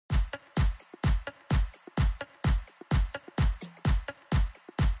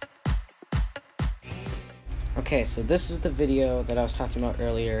Okay, so this is the video that I was talking about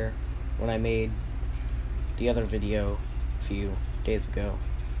earlier when I made the other video a few days ago.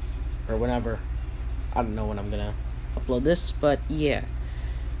 Or whenever. I don't know when I'm gonna upload this, but yeah.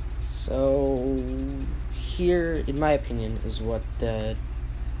 So, here, in my opinion, is what the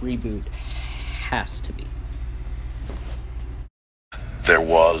reboot has to be. There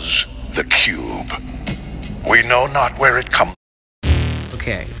was the cube. We know not where it comes.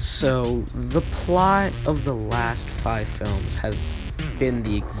 Okay, so the plot of the last 5 films has been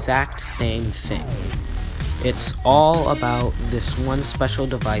the exact same thing. It's all about this one special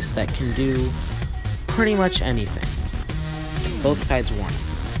device that can do pretty much anything. Both sides want it.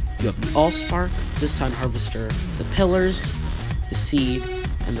 You have the Allspark, the Sun Harvester, the Pillars, the Seed,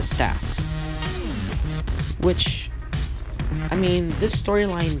 and the Staff. Which, I mean, this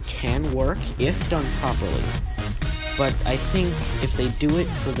storyline can work if done properly. But I think if they do it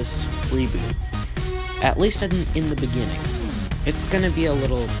for this reboot, at least in the beginning, it's gonna be a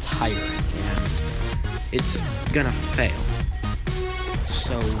little tiring and it's gonna fail.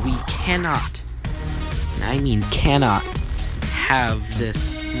 So we cannot, and I mean cannot, have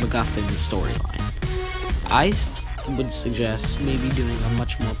this MacGuffin storyline. I would suggest maybe doing a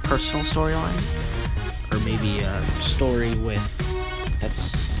much more personal storyline, or maybe a story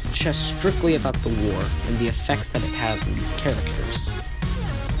that's just strictly about the war and the effects that it has on these characters.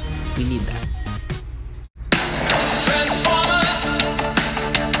 We need that.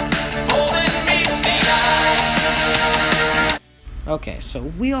 Okay, so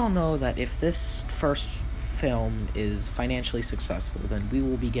we all know that if this first film is financially successful, then we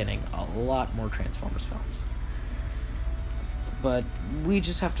will be getting a lot more Transformers films. But we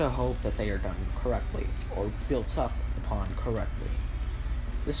just have to hope that they are done correctly, or built up upon correctly.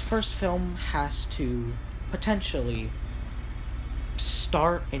 This first film has to potentially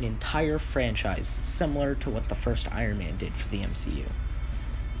start an entire franchise similar to what the first Iron Man did for the MCU.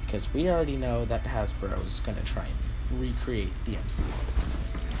 Because we already know that Hasbro is going to try and recreate the MCU.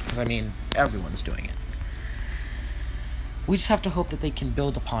 Because, I mean, everyone's doing it. We just have to hope that they can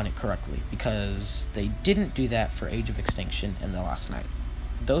build upon it correctly, because they didn't do that for Age of Extinction and The Last Knight.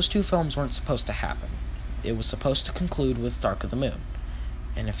 Those 2 films weren't supposed to happen. It was supposed to conclude with Dark of the Moon.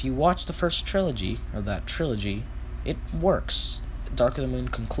 And if you watch the first trilogy, or that trilogy, it works. Dark of the Moon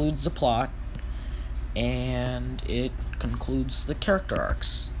concludes the plot, and it concludes the character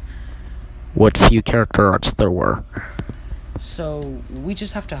arcs. What few character arcs there were. So, we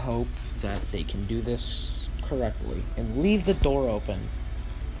just have to hope that they can do this correctly, and leave the door open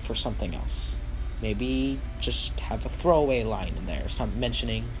for something else. Maybe just have a throwaway line in there, some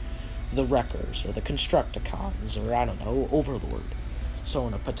mentioning the Wreckers, or the Constructicons, or I don't know, Overlord. So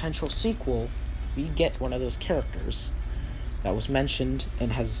in a potential sequel, we get one of those characters that was mentioned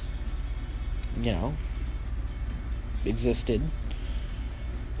and has, existed.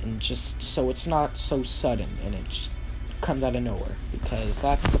 And just so it's not so sudden and it just comes out of nowhere. Because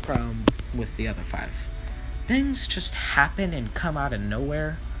that's the problem with the other 5. Things just happen and come out of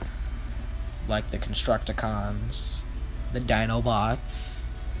nowhere. Like the Constructicons, the Dinobots,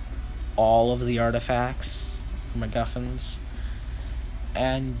 all of the artifacts, MacGuffins,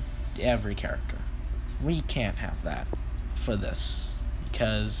 and every character. We can't have that for this,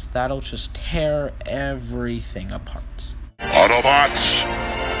 because that'll just tear everything apart. Autobots,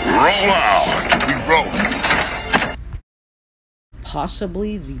 roll out! We roll.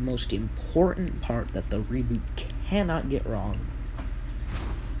 Possibly the most important part that the reboot cannot get wrong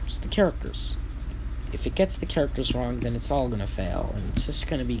is the characters. If it gets the characters wrong, then it's all gonna fail, and it's just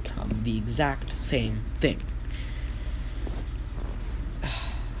gonna become the exact same thing.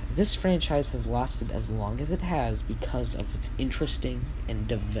 This franchise has lasted as long as it has because of its interesting and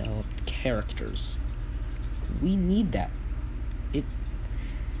developed characters. We need that.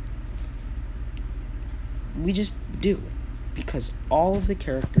 We just do. Because all of the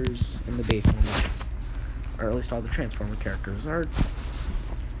characters in the Bayformers, or at least all the Transformer characters, are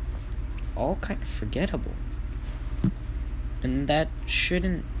all kind of forgettable. And that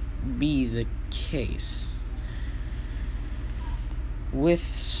shouldn't be the case. With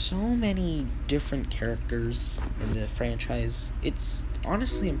so many different characters in the franchise, it's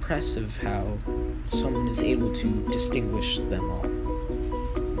honestly impressive how someone is able to distinguish them all.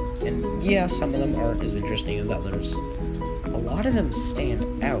 And yeah, some of them aren't as interesting as others. A lot of them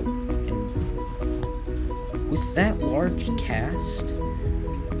stand out, and with that large cast,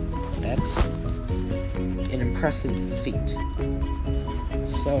 that's an impressive feat.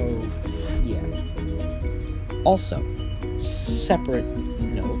 So, yeah. Also, separate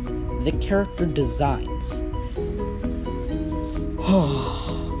note, the character designs.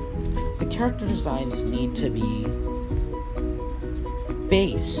 The character designs need to be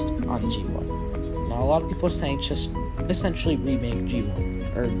based on G1. Now, a lot of people are saying just essentially remake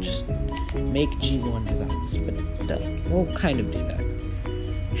G1, or just make G1 designs, but we'll kind of do that.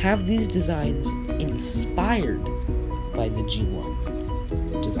 Have these designs inspired by the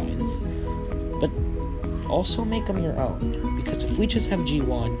G1 designs, but also make them your own, because if we just have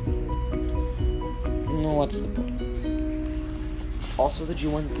G1, what's the point? Also, the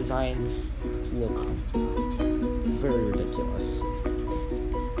G1 designs look very ridiculous.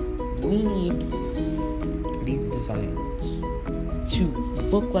 We need these designs to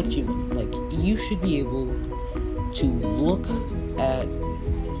look like G1. Like, you should be able to look at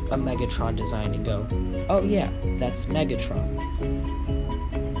a Megatron design and go, oh yeah, that's Megatron.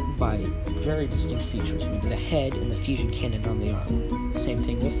 By very distinct features. Maybe the head and the fusion cannon on the arm. Same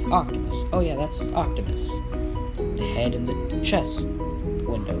thing with Optimus. Oh yeah, that's Optimus. The head and the chest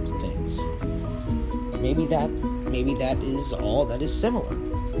windows things. Maybe that is all that is similar.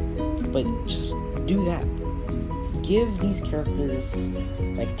 But just do that. Give these characters,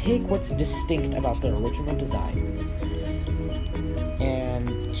 like, take what's distinct about their original design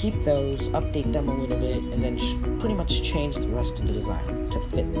and keep those, update them a little bit, and then pretty much change the rest of the design to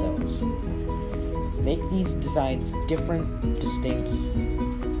fit those. Make these designs different, distinct,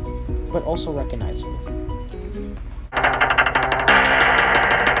 but also recognizable.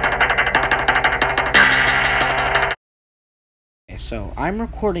 Okay, so I'm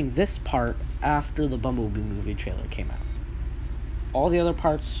recording this part after the Bumblebee movie trailer came out. All the other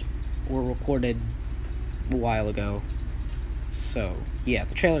parts were recorded a while ago. So, yeah,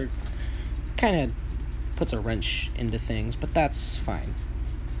 the trailer kind of puts a wrench into things, but that's fine.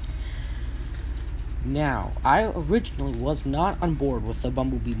 Now, I originally was not on board with the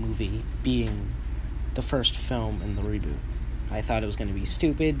Bumblebee movie being the first film in the reboot. I thought it was going to be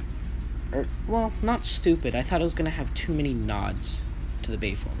stupid. Or, well, not stupid. I thought it was going to have too many nods to the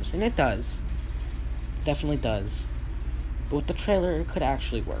Bayformers. And it does. Definitely does. But with the trailer, it could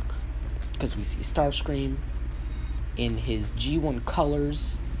actually work. Because we see Starscream in his G1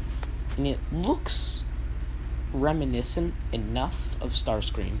 colors, and it looks reminiscent enough of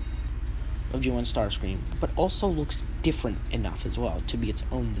Starscream, of G1 Starscream, but also looks different enough as well to be its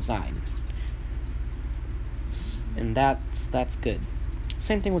own design. And that's good.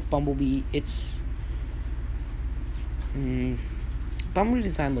 Same thing with Bumblebee. Bumblebee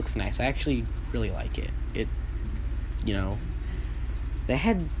design looks nice. I actually really like it. The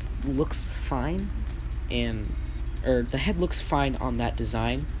head looks fine, the head looks fine on that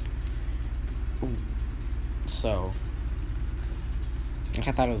design. So,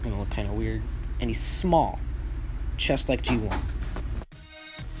 I thought it was gonna look kind of weird. And he's small, just like G1.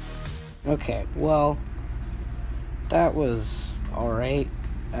 Okay, well, that was alright.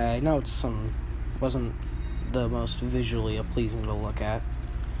 I know it wasn't the most visually pleasing to look at,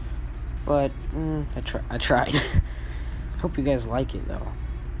 but I tried. Hope you guys like it, though.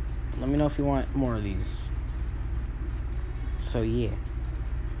 Let me know if you want more of these. So, yeah.